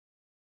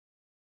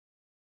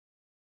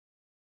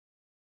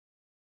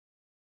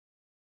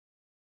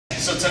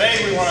So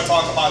today we want to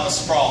talk about the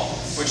sprawl,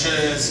 which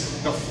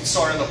is the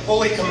sort of the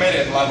fully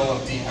committed level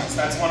of defense.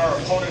 That's when our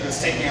opponent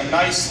is taking a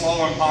nice,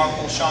 slow, and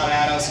powerful shot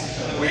at us.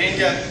 We didn't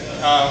get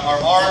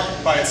our arm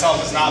by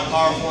itself is not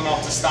powerful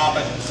enough to stop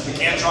it. We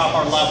can't drop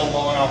our level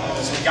low enough,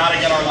 so we got to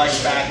get our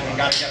legs back and we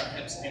got to get our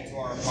hips into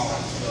our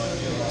opponent.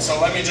 So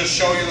let me just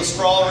show you the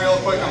sprawl real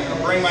quick. I'm going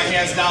to bring my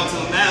hands down to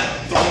the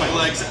mat, throw my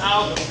legs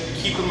out,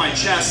 keeping my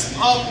chest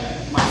up.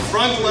 My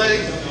front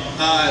leg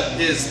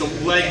is the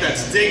leg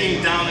that's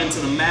digging down into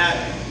the mat.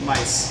 My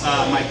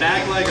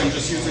back leg I'm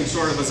just using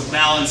sort of as a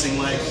balancing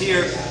leg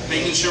here,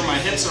 making sure my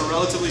hips are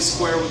relatively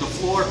square with the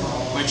floor,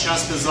 my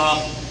chest is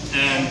up,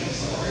 and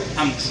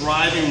I'm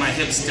driving my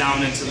hips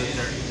down into the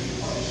dirt.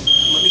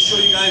 Let me show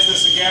you guys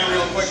this again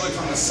real quickly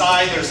from the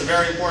side. There's a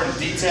very important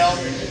detail.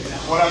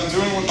 What I'm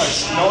doing with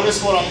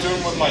notice what I'm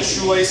doing with my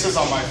shoelaces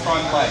on my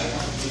front leg.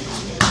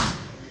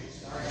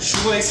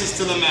 Shoelaces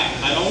to the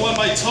mat. I don't want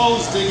my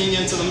toes digging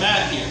into the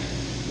mat here.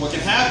 What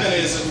can happen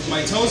is if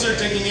my toes are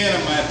digging in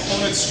and my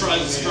opponent's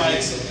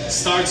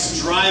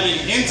starts driving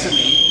into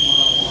me,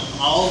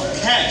 I'll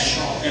catch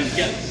and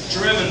get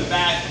driven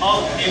back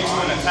up into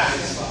an attack.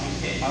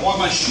 I want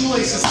my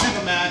shoelaces to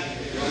the mat,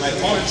 my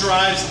opponent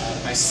drives,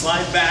 I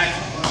slide back,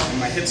 and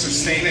my hips are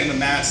staying in the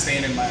mat,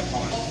 staying in my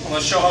opponent.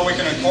 Let's show how we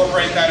can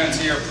incorporate that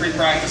into your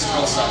pre-practice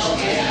drill session.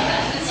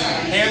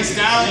 Hands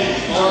down,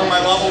 lower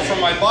my level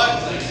from my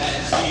butt,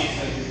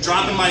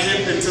 dropping my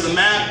hip into the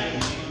mat,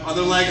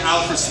 other leg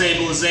out for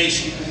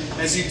stabilization.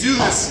 As you do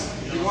this,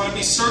 you want to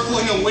be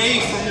circling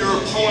away from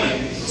your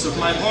opponent. So if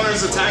my opponent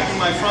is attacking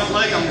my front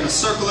leg, I'm going to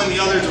circle in the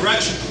other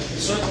direction.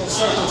 Circle,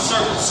 circle,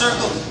 circle,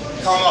 circle,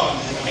 come up.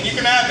 And you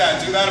can add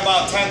that. Do that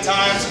about 10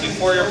 times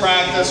before your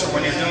practice or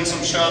when you're doing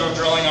some shadow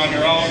drilling on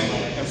your own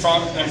in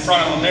front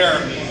of a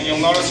mirror. And you'll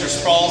notice your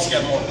sprawls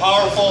get more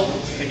powerful,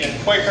 they get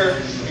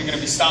quicker, you're going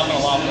to be stopping a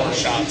lot more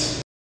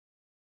shots.